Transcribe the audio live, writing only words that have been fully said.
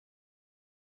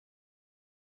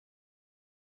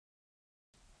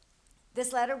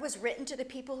This letter was written to the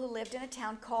people who lived in a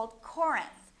town called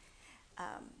Corinth.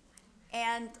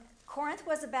 And Corinth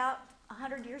was about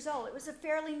 100 years old. It was a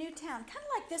fairly new town, kind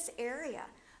of like this area.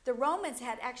 The Romans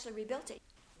had actually rebuilt it.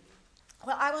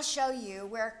 Well, I will show you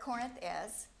where Corinth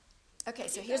is. Okay,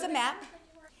 so here's a map.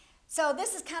 So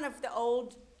this is kind of the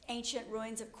old ancient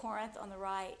ruins of Corinth on the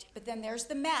right, but then there's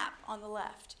the map on the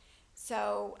left.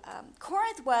 So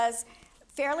Corinth was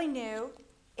fairly new.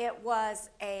 It was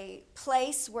a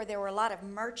place where there were a lot of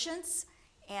merchants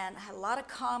and had a lot of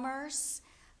commerce.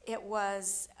 It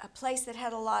was a place that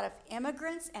had a lot of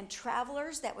immigrants and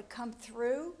travelers that would come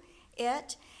through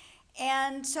it.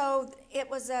 And so it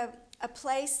was a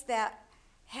place that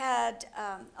had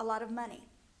a lot of money,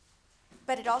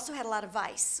 but it also had a lot of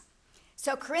vice.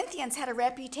 So Corinthians had a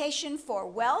reputation for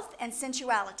wealth and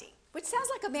sensuality, which sounds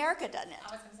like America, doesn't it?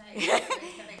 I was going to say,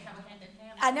 they come hand in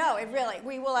hand. I know, it really,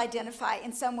 we will identify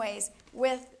in some ways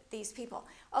with these people.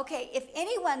 Okay, if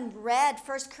anyone read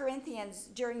 1 Corinthians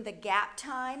during the gap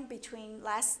time between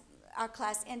our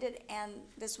class ended and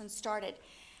this one started,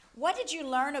 what did you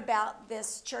learn about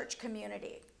this church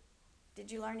community?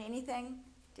 Did you learn anything?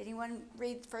 Did anyone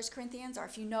read 1 Corinthians? Or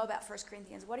if you know about 1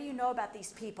 Corinthians, what do you know about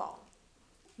these people?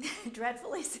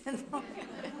 Dreadfully sinful.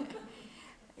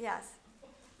 Yes.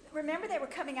 Remember, they were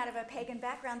coming out of a pagan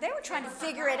background. They were trying to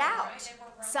figure it out.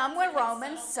 Some were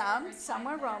Romans, some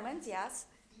were Romans, yes.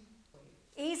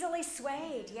 Easily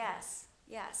swayed, yes,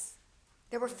 yes.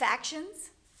 There were factions.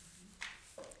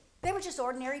 They were just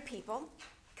ordinary people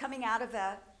coming out of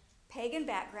a pagan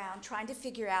background, trying to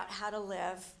figure out how to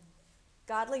live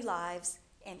godly lives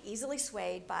and easily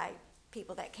swayed by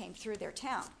people that came through their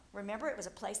town. Remember, it was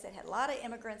a place that had a lot of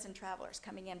immigrants and travelers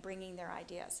coming in, bringing their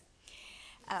ideas.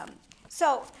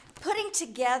 So putting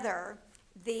together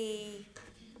the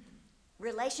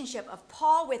relationship of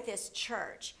Paul with this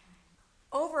church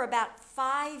over about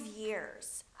 5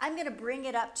 years, I'm going to bring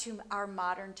it up to our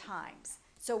modern times.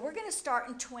 So we're going to start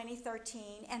in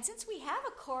 2013, and since we have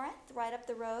a Corinth right up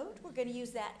the road, we're going to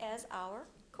use that as our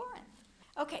Corinth.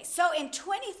 Okay, so in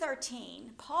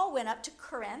 2013, Paul went up to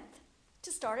Corinth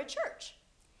to start a church.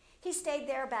 He stayed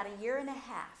there about a year and a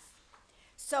half.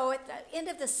 So at the end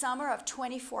of the summer of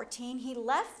 2014, he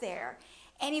left there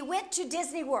and he went to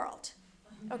Disney World.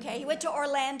 Okay, he went to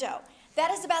Orlando.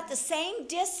 That is about the same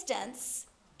distance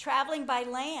traveling by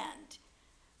land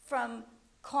from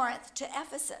Corinth to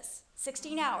Ephesus,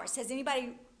 16 hours. Has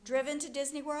anybody driven to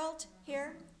Disney World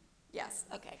here? Yes,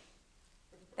 okay.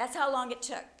 That's how long it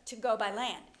took to go by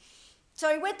land.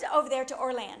 So he went over there to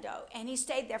Orlando and he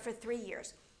stayed there for 3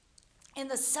 years. In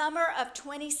the summer of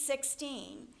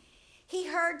 2016, he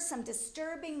heard some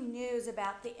disturbing news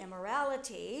about the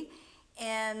immorality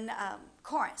in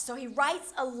Corinth. So he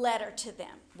writes a letter to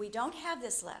them. We don't have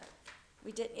this letter.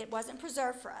 It wasn't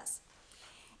preserved for us.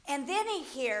 And then he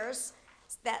hears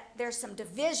that there's some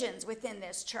divisions within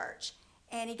this church.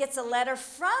 And he gets a letter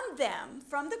from them,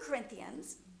 from the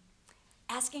Corinthians,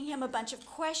 asking him a bunch of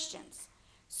questions.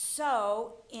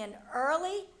 So in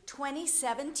early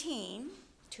 2017,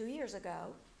 2 years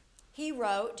ago, he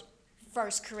wrote 1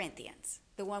 Corinthians,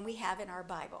 the one we have in our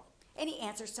Bible. And he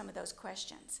answers some of those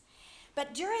questions.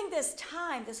 But during this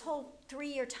time, this whole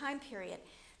 3-year time period,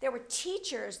 there were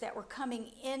teachers that were coming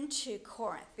into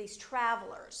Corinth, these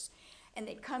travelers, and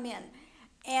they'd come in,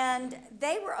 and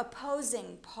they were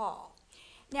opposing Paul.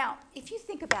 Now, if you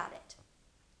think about it,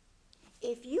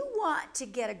 if you want to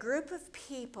get a group of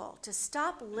people to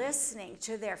stop listening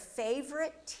to their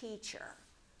favorite teacher,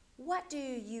 what do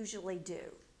you usually do?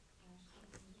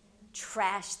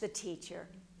 Trash the teacher.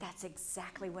 That's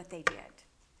exactly what they did.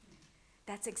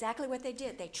 That's exactly what they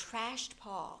did. They trashed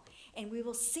Paul. And we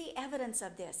will see evidence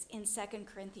of this in 2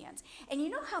 Corinthians. And you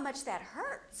know how much that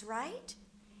hurts, right?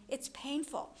 It's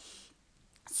painful.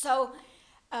 So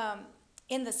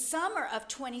in the summer of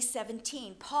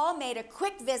 2017, Paul made a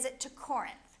quick visit to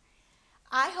Corinth.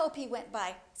 I hope he went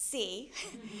by sea,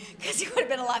 because he would have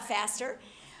been a lot faster.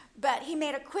 But he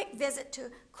made a quick visit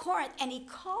to Corinth, and he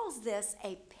calls this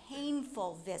a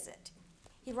painful visit.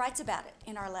 He writes about it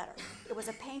in our letter. It was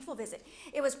a painful visit.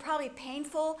 It was probably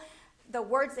painful, the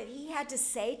words that he had to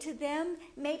say to them,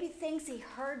 maybe things he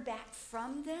heard back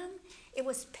from them. It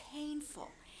was painful.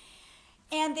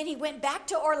 And then he went back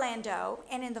to Orlando,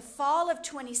 and in the fall of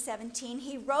 2017,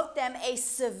 he wrote them a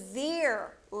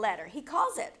severe letter. He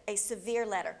calls it a severe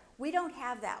letter. We don't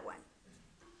have that one.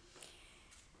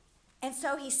 And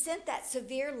so he sent that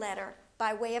severe letter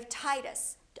by way of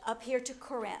Titus up here to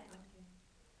Corinth.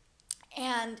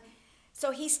 And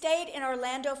so he stayed in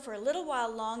Orlando for a little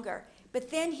while longer,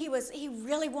 but then he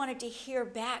really wanted to hear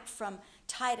back from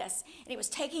Titus, and it was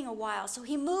taking a while. So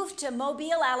he moved to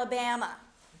Mobile, Alabama.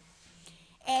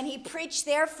 And he preached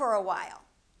there for a while.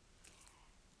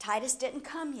 Titus didn't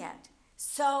come yet.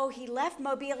 So he left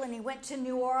Mobile and he went to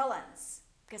New Orleans.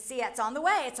 Because, see, it's on the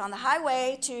way. It's on the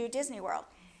highway to Disney World.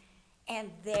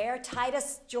 And there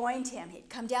Titus joined him. He'd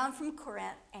come down from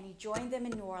Corinth and he joined them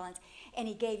in New Orleans. And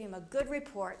he gave him a good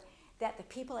report that the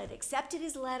people had accepted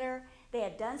his letter. They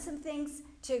had done some things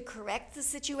to correct the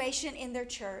situation in their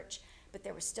church. But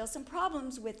there were still some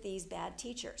problems with these bad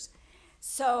teachers.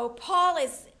 So Paul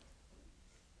is,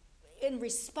 in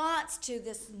response to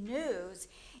this news,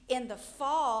 in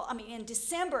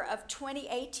December of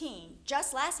 2018,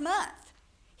 just last month,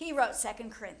 he wrote 2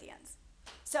 Corinthians.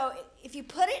 So if you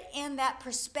put it in that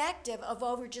perspective of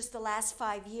over just the last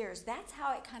 5 years, that's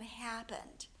how it kind of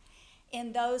happened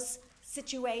in those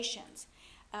situations.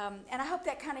 And I hope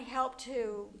that kind of helped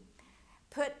to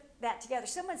put that together.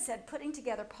 Someone said putting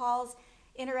together Paul's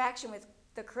interaction with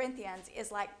the Corinthians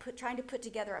is like trying to put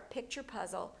together a picture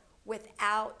puzzle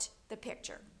without the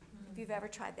picture, if you've ever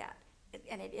tried that.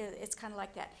 It's kind of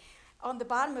like that. On the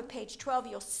bottom of page 12,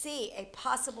 you'll see a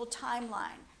possible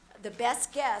timeline, the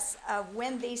best guess of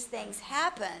when these things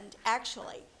happened,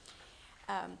 actually.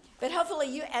 But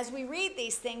hopefully, as we read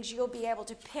these things, you'll be able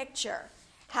to picture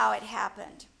how it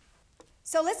happened.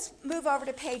 So let's move over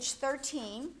to page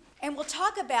 13, and we'll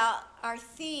talk about our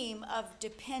theme of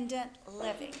dependent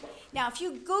living. Now, if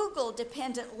you Google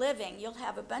dependent living, you'll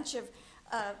have a bunch of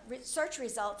search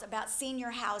results about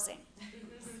senior housing.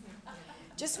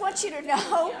 Just want you to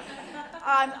know,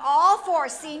 I'm all for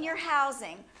senior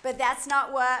housing, but that's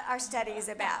not what our study is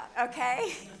about,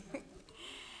 okay?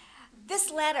 This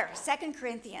letter, 2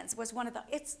 Corinthians, was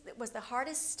it was the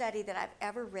hardest study that I've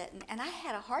ever written, and I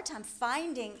had a hard time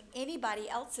finding anybody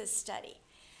else's study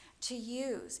to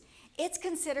use. It's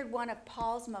considered one of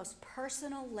Paul's most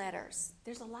personal letters.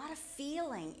 There's a lot of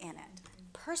feeling in it,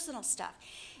 personal stuff.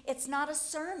 It's not a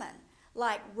sermon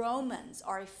like Romans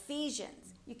or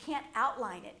Ephesians. You can't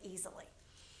outline it easily.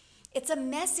 It's a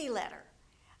messy letter,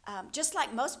 just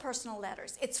like most personal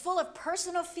letters. It's full of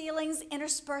personal feelings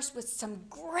interspersed with some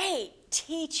great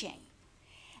teaching.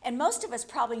 And most of us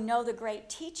probably know the great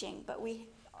teaching, but we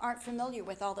aren't familiar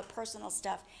with all the personal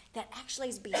stuff that actually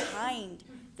is behind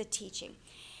the teaching.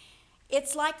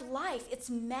 It's like life. It's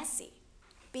messy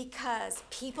because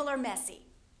people are messy.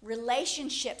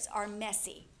 Relationships are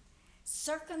messy.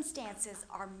 Circumstances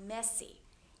are messy.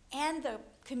 And the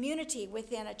community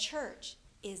within a church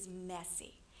is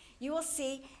messy. You will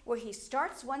see where he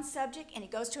starts one subject and he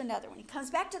goes to another one. He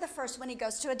comes back to the first one, he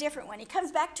goes to a different one. He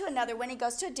comes back to another one, he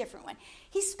goes to a different one.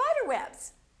 He spider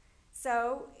webs.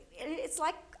 So it's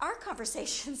like our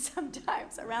conversations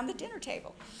sometimes around the dinner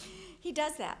table. He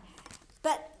does that.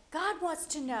 But God wants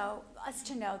us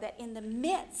to know that in the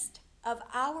midst of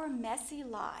our messy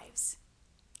lives,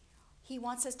 he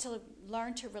wants us to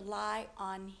learn to rely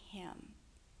on him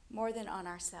more than on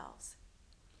ourselves.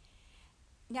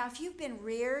 Now, if you've been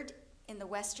reared in the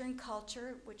Western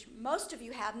culture, which most of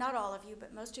you have, not all of you,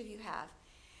 but most of you have,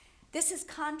 this is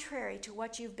contrary to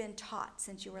what you've been taught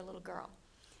since you were a little girl.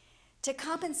 To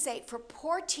compensate for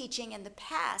poor teaching in the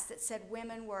past that said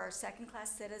women were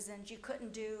second-class citizens, you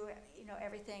couldn't do,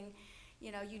 everything,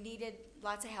 you needed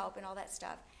lots of help and all that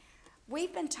stuff.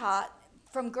 We've been taught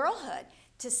from girlhood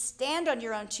to stand on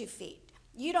your own 2 feet.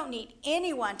 You don't need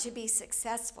anyone to be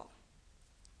successful.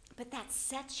 But that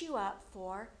sets you up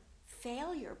for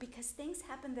failure because things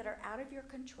happen that are out of your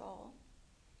control.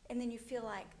 And then you feel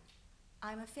like,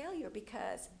 I'm a failure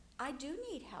because I do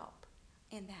need help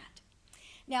in that.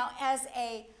 Now, as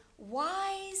a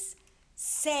wise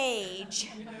sage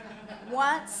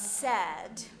once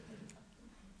said,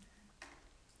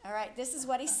 all right, this is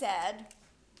what he said.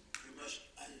 You must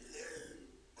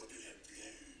unlearn what you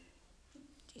have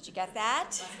learned. Did you get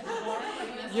that?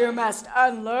 You must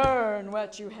unlearn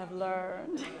what you have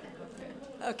learned.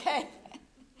 Okay.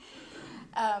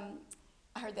 I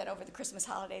heard that over the Christmas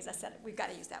holidays. I said, we've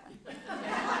got to use that one.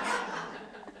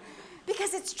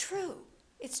 Because it's true.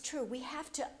 It's true. We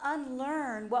have to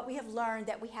unlearn what we have learned,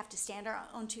 that we have to stand on our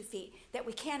own 2 feet, that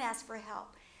we can't ask for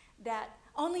help, that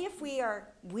only if we are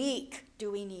weak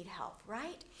do we need help,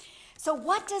 right? So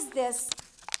what does this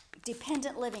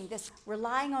dependent living, this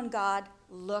relying on God,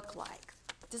 look like?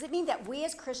 Does it mean that we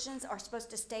as Christians are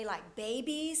supposed to stay like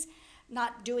babies,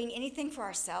 not doing anything for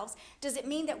ourselves? Does it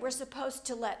mean that we're supposed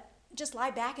to just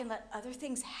lie back and let other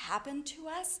things happen to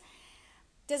us?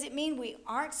 Does it mean we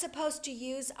aren't supposed to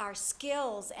use our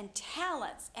skills and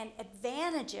talents and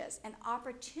advantages and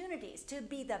opportunities to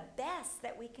be the best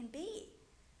that we can be?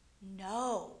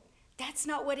 No, that's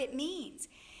not what it means.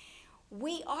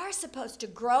 We are supposed to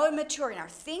grow and mature in our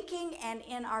thinking and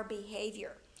in our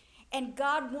behavior. And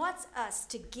God wants us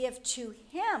to give to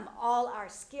him all our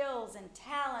skills and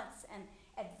talents and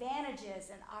advantages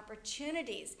and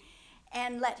opportunities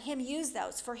and let him use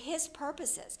those for his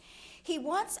purposes. He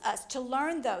wants us to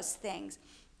learn those things,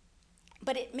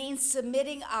 but it means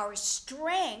submitting our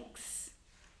strengths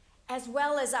as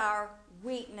well as our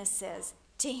weaknesses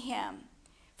to him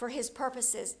for his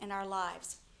purposes in our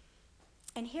lives.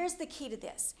 And here's the key to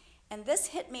this. And this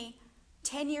hit me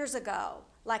 10 years ago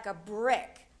like a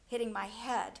brick hitting my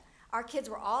head. Our kids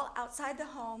were all outside the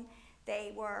home.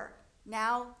 They were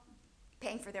now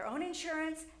paying for their own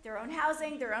insurance, their own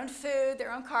housing, their own food,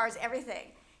 their own cars,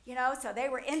 everything. So they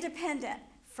were independent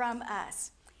from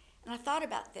us. And I thought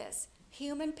about this.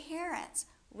 Human parents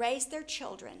raise their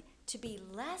children to be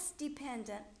less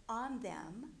dependent on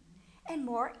them and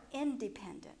more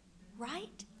independent,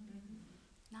 right?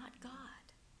 Not God.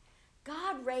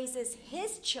 God raises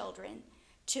his children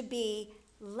to be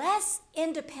less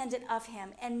independent of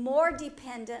him and more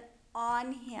dependent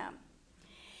on him.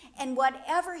 And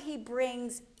whatever he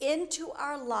brings into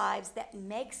our lives that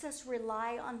makes us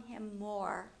rely on him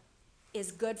more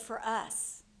is good for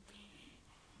us.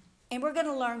 And we're going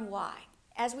to learn why.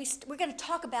 We're going to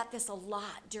talk about this a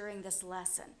lot during this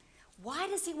lesson. Why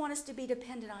does he want us to be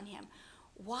dependent on him?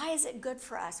 Why is it good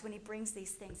for us when he brings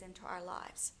these things into our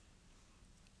lives?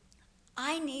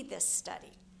 I need this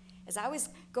study. As I was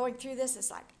going through this,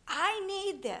 it's like, I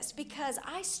need this because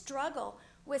I struggle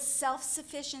with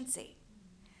self-sufficiency.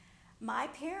 My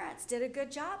parents did a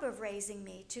good job of raising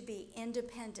me to be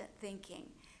independent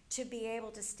thinking, to be able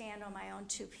to stand on my own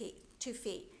 2 feet,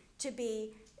 to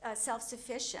be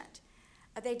self-sufficient.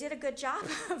 They did a good job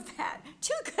of that,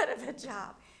 too good of a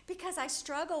job, because I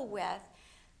struggle with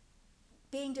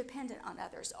being dependent on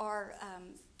others or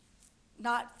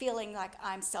not feeling like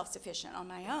I'm self-sufficient on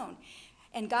my own.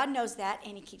 And God knows that,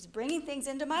 and he keeps bringing things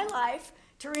into my life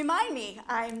to remind me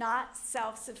I'm not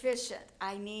self-sufficient.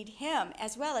 I need him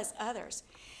as well as others.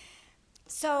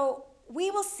 So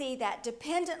we will see that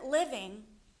dependent living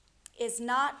is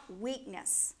not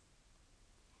weakness.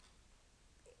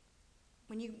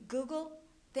 When you Google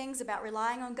things about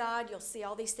relying on God, you'll see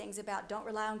all these things about don't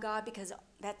rely on God because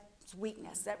that's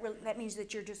weakness. That means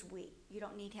that you're just weak. You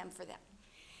don't need him for that.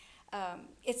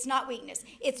 It's not weakness.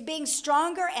 It's being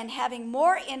stronger and having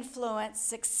more influence,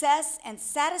 success, and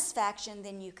satisfaction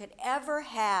than you could ever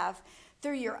have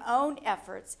through your own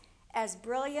efforts, as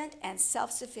brilliant and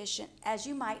self-sufficient as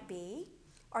you might be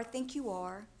or think you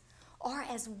are, or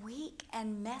as weak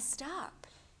and messed up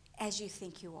as you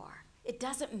think you are. It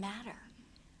doesn't matter.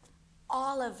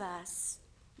 All of us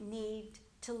need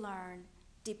to learn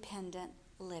dependent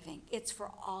living. It's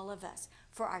for all of us,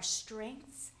 for our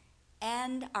strengths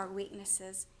and our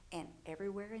weaknesses and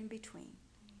everywhere in between.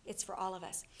 It's for all of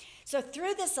us. So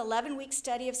through this 11-week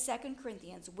study of 2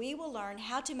 Corinthians, we will learn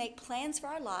how to make plans for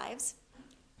our lives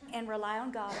and rely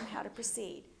on God on how to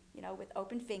proceed, with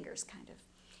open fingers kind of.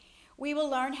 We will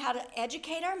learn how to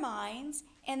educate our minds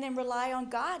and then rely on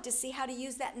God to see how to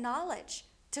use that knowledge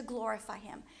to glorify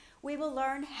him. We will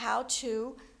learn how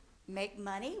to make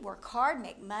money, work hard,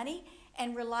 make money,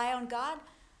 and rely on God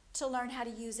to learn how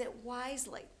to use it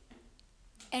wisely.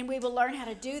 And we will learn how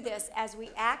to do this as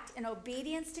we act in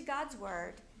obedience to God's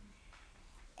word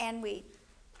and we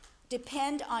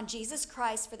depend on Jesus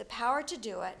Christ for the power to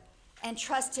do it and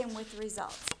trust him with the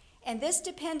results. And this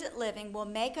dependent living will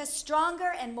make us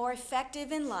stronger and more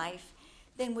effective in life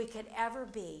than we could ever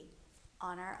be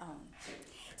on our own.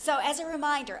 So as a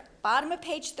reminder, bottom of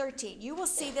page 13, you will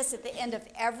see this at the end of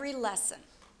every lesson.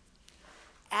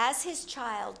 As his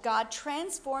child, God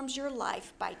transforms your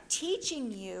life by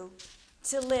teaching you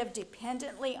to live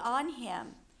dependently on him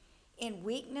in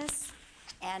weakness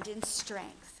and in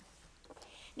strength.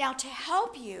 Now, to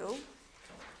help you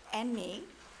and me,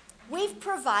 we've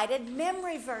provided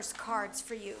memory verse cards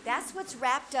for you. That's what's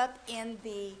wrapped up in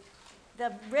the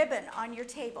ribbon on your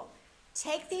table.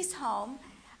 Take these home.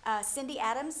 Cindy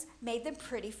Adams made them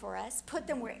pretty for us. Put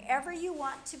them wherever you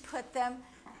want to put them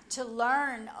to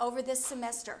learn over this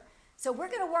semester. So we're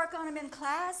going to work on them in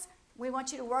class. We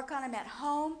want you to work on them at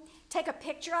home. Take a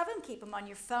picture of them. Keep them on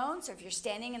your phone. So if you're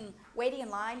standing and waiting in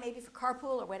line, maybe for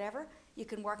carpool or whatever, you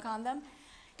can work on them.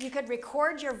 You could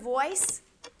record your voice,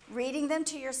 reading them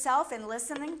to yourself and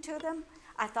listening to them.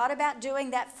 I thought about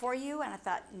doing that for you, and I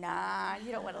thought, nah,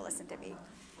 you don't want to listen to me.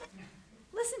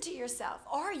 Listen to yourself.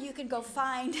 Or you can go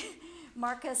find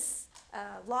Marcus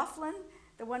Laughlin,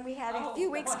 the one we had a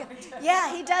few weeks ago.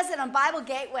 Yeah, he does it on Bible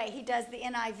Gateway. He does the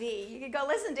NIV. You can go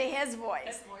listen to his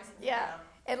voice. Yeah,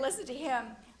 and listen to him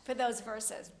for those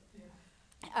verses.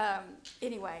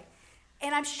 Anyway,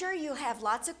 and I'm sure you have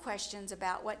lots of questions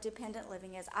about what dependent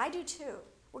living is. I do too.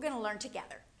 We're going to learn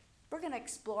together. We're going to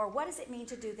explore what does it mean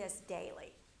to do this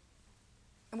daily.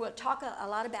 And we'll talk a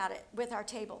lot about it with our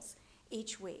tables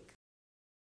each week.